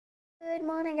Good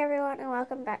morning everyone and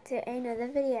welcome back to another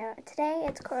video. Today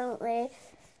it's currently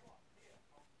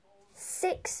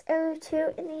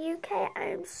 6:02 in the UK. I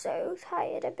am so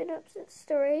tired. I've been up since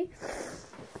 3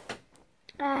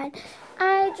 and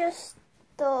I just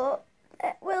thought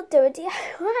we'll do a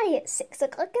DIY at 6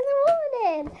 o'clock in the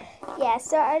morning. Yeah,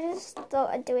 so I just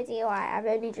thought I'd do a DIY. I've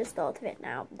only just thought of it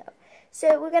now though.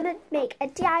 So we're going to make a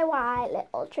DIY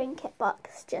little trinket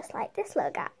box just like this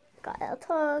little guy. Got a little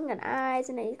tongue and eyes,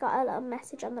 and then he's got a little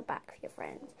message on the back for your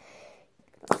friends.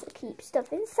 You can also keep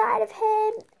stuff inside of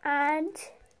him, and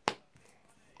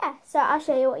yeah, so I'll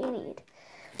show you what you need.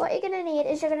 What you're going to need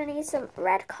is you're going to need some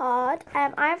red card.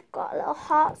 I've got little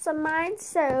hearts on mine,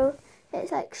 so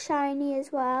it's like shiny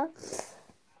as well.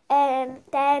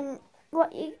 Then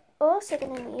what you also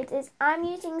going to need is I'm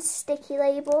using sticky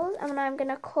labels, and I'm going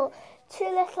to cut 2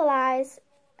 little eyes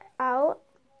out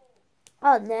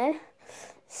on there.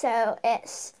 So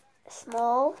it's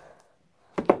small,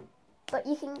 but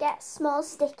you can get small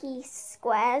sticky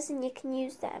squares and you can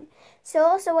use them. So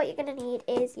also what you're going to need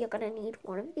is you're going to need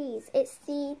one of these. It's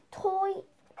the toy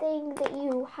thing that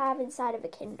you have inside of a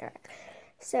Kinder.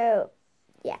 So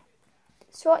yeah.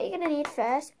 So what you're going to need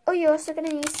first, you're also going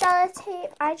to need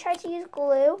sellotape. I tried to use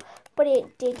glue, but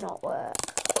it did not work.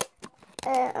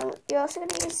 You're also going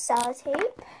to use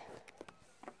sellotape.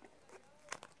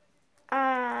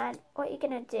 And what you're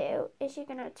going to do is you're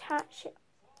going to attach it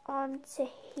onto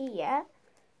here,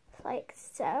 like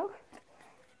so.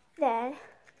 Then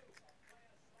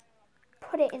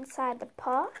put it inside the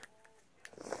pot.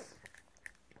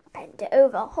 Bend it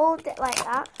over, hold it like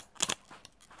that.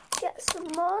 Get some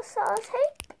more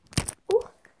sellotape. Ooh.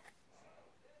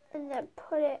 And then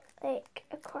put it like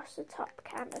across the top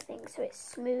kind of thing so it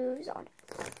smooths on.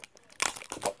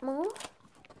 A bit more.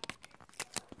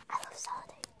 I love sellotape.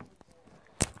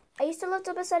 I used to love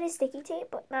double-sided sticky tape,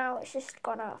 but now it's just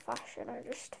gone out of fashion. I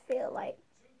just feel like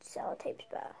sellotape's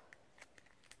better.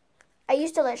 I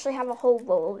used to literally have a whole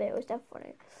roll of it. It was dead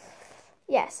funny.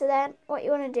 Yeah, so then what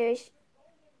you want to do is,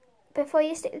 before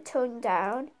you stick the tongue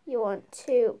down, you want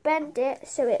to bend it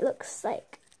so it looks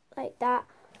like that.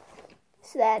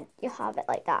 So then you'll have it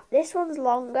like that. This one's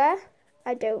longer.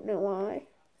 I don't know why.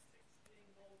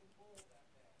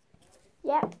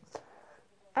 Yep.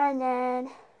 And then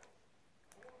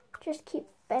just keep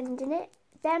bending it.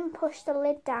 Then push the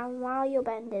lid down while you're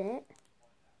bending it.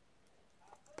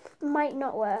 Might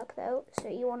not work though, so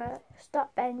you want to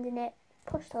stop bending it,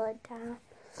 push the lid down.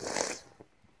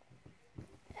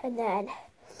 And then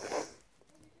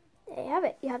there you have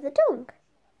it. You have the tongue.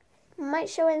 Might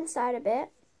show inside a bit.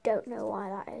 Don't know why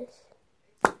that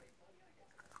is.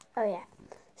 Oh yeah.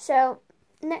 So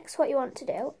next what you want to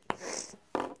do.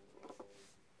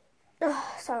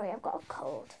 Oh, sorry, I've got a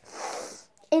cold.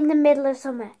 In the middle of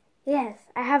summer. Yes,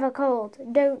 I have a cold.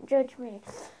 Don't judge me.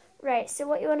 Right, so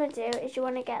what you want to do is you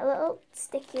want to get a little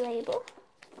sticky label.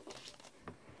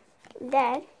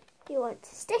 Then you want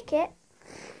to stick it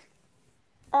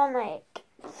on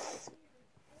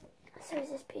so is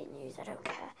this being used? I don't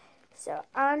care. So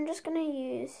I'm just going to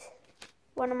use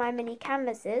one of my mini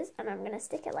canvases and I'm going to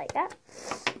stick it like that.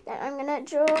 Then I'm going to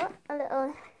draw a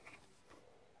little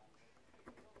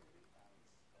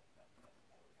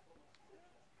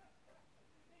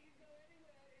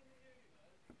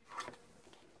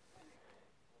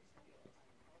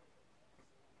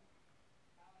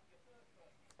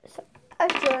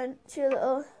I've drawn 2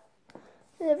 little,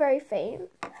 they're very faint.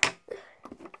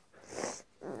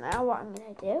 Now what I'm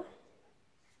going to do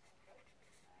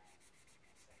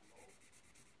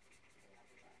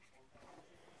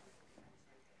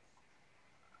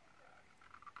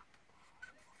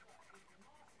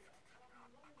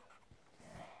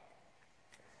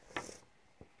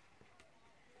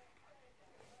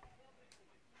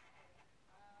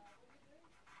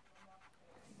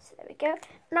so there we go.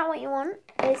 Now what you want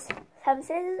is some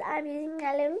scissors. I'm using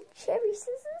my little cherry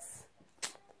scissors.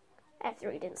 I have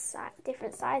 3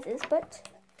 different sizes, but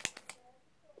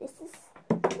this is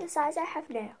the size I have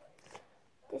now.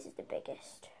 This is the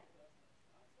biggest.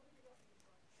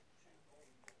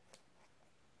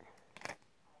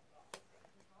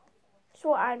 So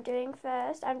what I'm doing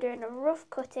first, I'm doing a rough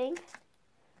cutting.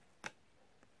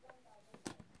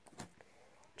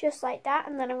 Just like that,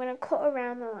 and then I'm going to cut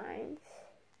around the lines.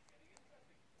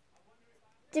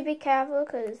 Do be careful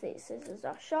because these scissors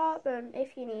are sharp, and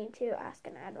if you need to, ask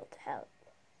an adult to help.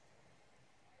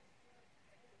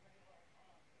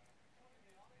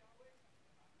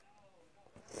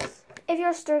 If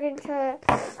you're struggling to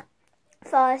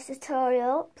follow this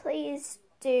tutorial, please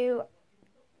do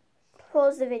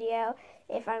pause the video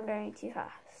if I'm going too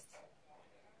fast.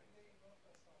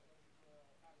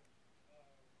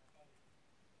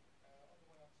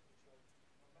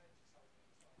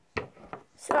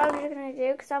 So what I'm just going to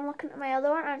do, because I'm looking at my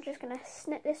other one, I'm just going to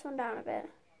snip this one down a bit.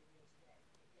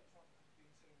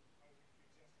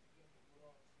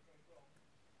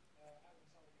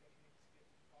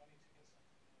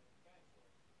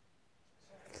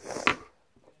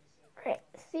 Right,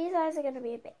 these eyes are going to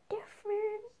be a bit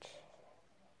different.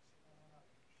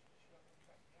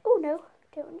 Oh no,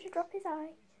 don't want to drop his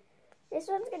eye. This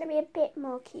one's going to be a bit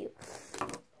more cute.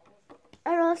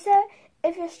 And also,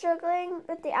 if you're struggling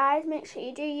with the eyes, make sure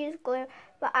you do use glue.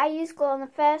 But I use glue on the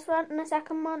first one, and the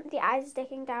second one, the eyes are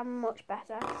sticking down much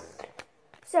better.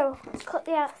 So, let's cut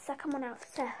the second one out.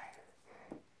 So,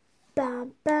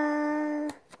 bam, bam.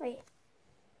 Wait.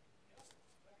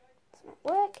 It's not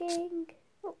working.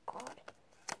 Oh, God.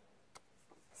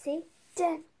 See?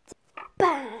 Dun, dun,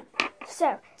 bam.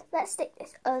 So, let's stick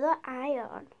this other eye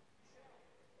on.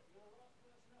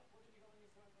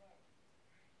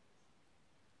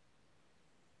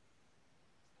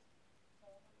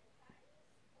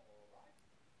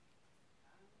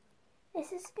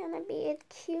 This is going to be a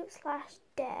cute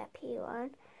 / derpy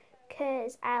one,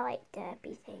 because I like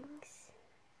derpy things.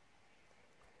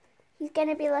 He's going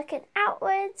to be looking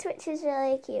outwards, which is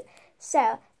really cute.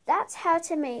 So, that's how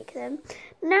to make them.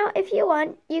 Now, if you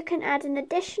want, you can add an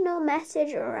additional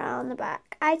message around the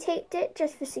back. I taped it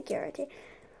just for security.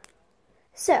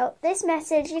 So, this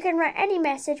message, you can write any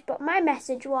message, but my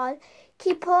message was,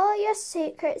 keep all your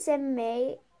secrets in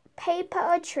me. Paper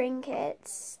or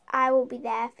trinkets, I will be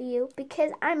there for you,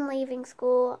 because I'm leaving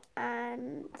school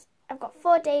and I've got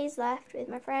 4 days left with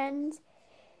my friends.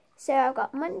 So I've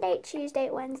got Monday, Tuesday,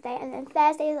 Wednesday, and then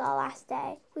Thursday is our last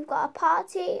day. We've got a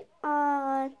party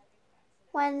on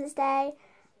Wednesday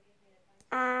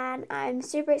and I'm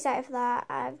super excited for that.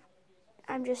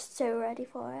 I'm just so ready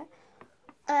for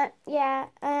it.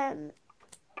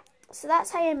 So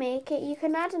that's how you make it. You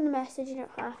can add in a message, you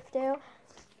don't have to.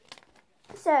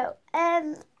 So,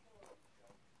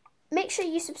 make sure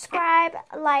you subscribe,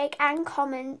 like, and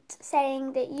comment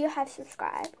saying that you have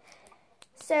subscribed.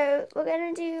 So, we're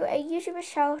going to do a YouTuber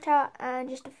shout out and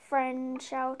just a friend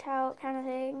shout out kind of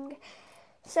thing.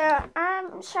 So,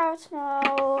 I'm shouting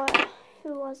out,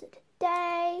 who was it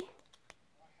today?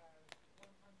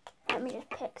 Let me just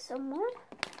pick someone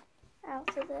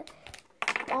out of the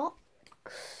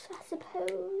box, I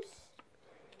suppose.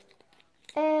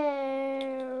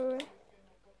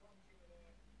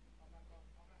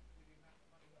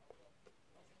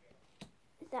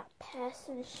 That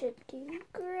person should do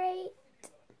great.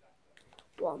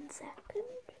 1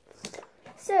 second.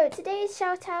 So today's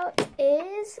shout out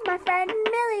is my friend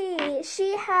Millie.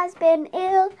 She has been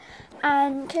ill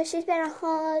and because she's been on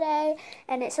holiday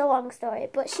and it's a long story,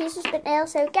 but she's just been ill,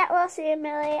 so get well soon,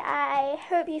 Millie. I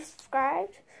hope you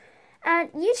subscribed.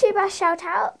 And YouTuber shout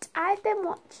out, I've been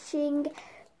watching,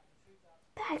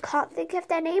 I can't think of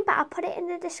their name, but I'll put it in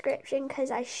the description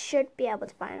because I should be able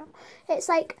to find them. It's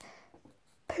like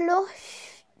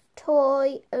Plush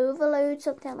Toy Overload,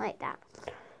 something like that.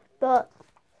 But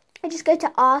I just go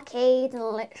to arcade and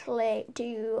literally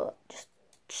do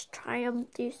just try and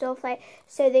do stuff like.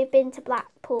 So they've been to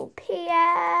Blackpool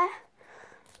Pier,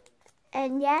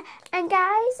 and yeah, and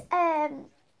guys,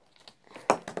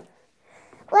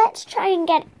 let's try and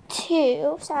get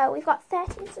to. So we've got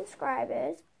 13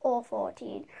 subscribers or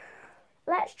 14.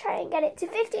 Let's try and get it to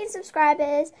 15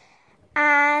 subscribers.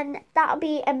 And that'll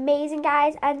be amazing,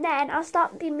 guys. And then I'll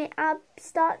start to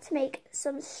make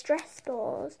some stress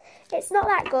balls. It's not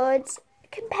that good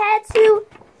compared to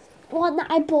one that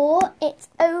I bought. It's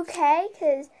okay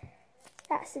because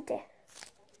that's the diff.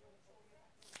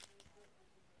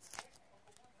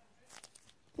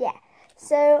 Yeah.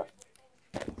 So,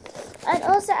 and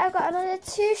also I've got another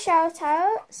 2 shout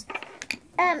outs.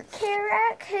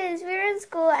 Kira, because we were in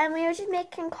school and we were just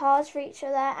making cards for each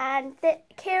other, and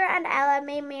Kira and Ella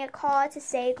made me a card to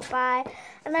say goodbye,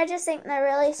 and I just think they're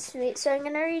really sweet, so I'm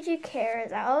going to read you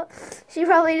Kira's out. She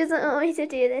probably doesn't want me to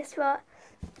do this, but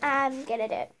I'm going to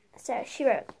do it. So she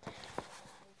wrote,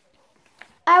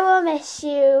 I will miss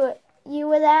you. You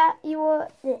were there. You were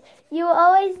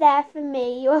always there for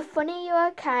me. You were funny. You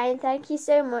were kind. Thank you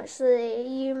so much, Lily.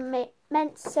 You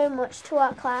meant so much to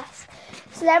our class.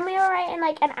 So then we were writing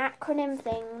like an acronym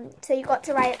thing. So you got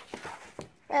to write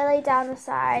early down the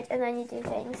side, and then you do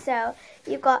things. So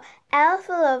you've got L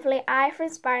for lovely, I for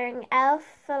inspiring, L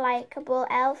for likable,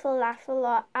 L for laugh a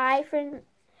lot, I for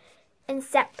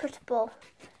inseparable,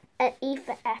 and E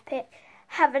for epic.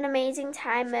 Have an amazing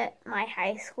time at my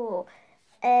high school.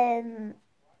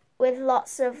 With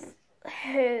lots of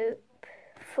hope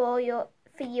for you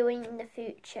in the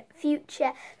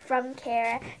future from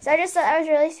Kira. So I just thought that was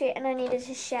really sweet and I needed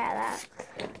to share that.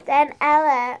 Then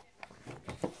Ella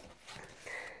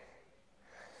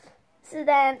So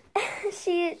then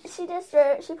she just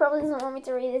wrote, she probably doesn't want me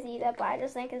to read this either, but I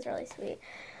just think it's really sweet.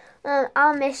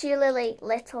 I'll miss you, Lily,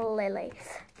 little Lily,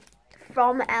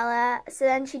 from Ella. So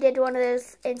then she did one of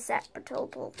those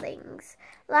inseparable things.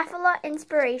 Laugh a lot,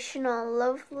 inspirational,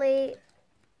 lovely,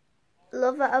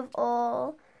 lover of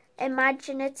all,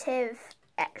 imaginative,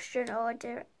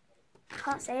 extraordinary. I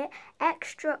can't say it.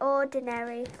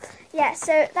 Extraordinary. Yeah,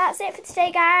 so that's it for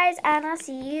today, guys, and I'll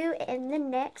see you in the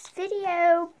next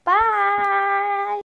video. Bye!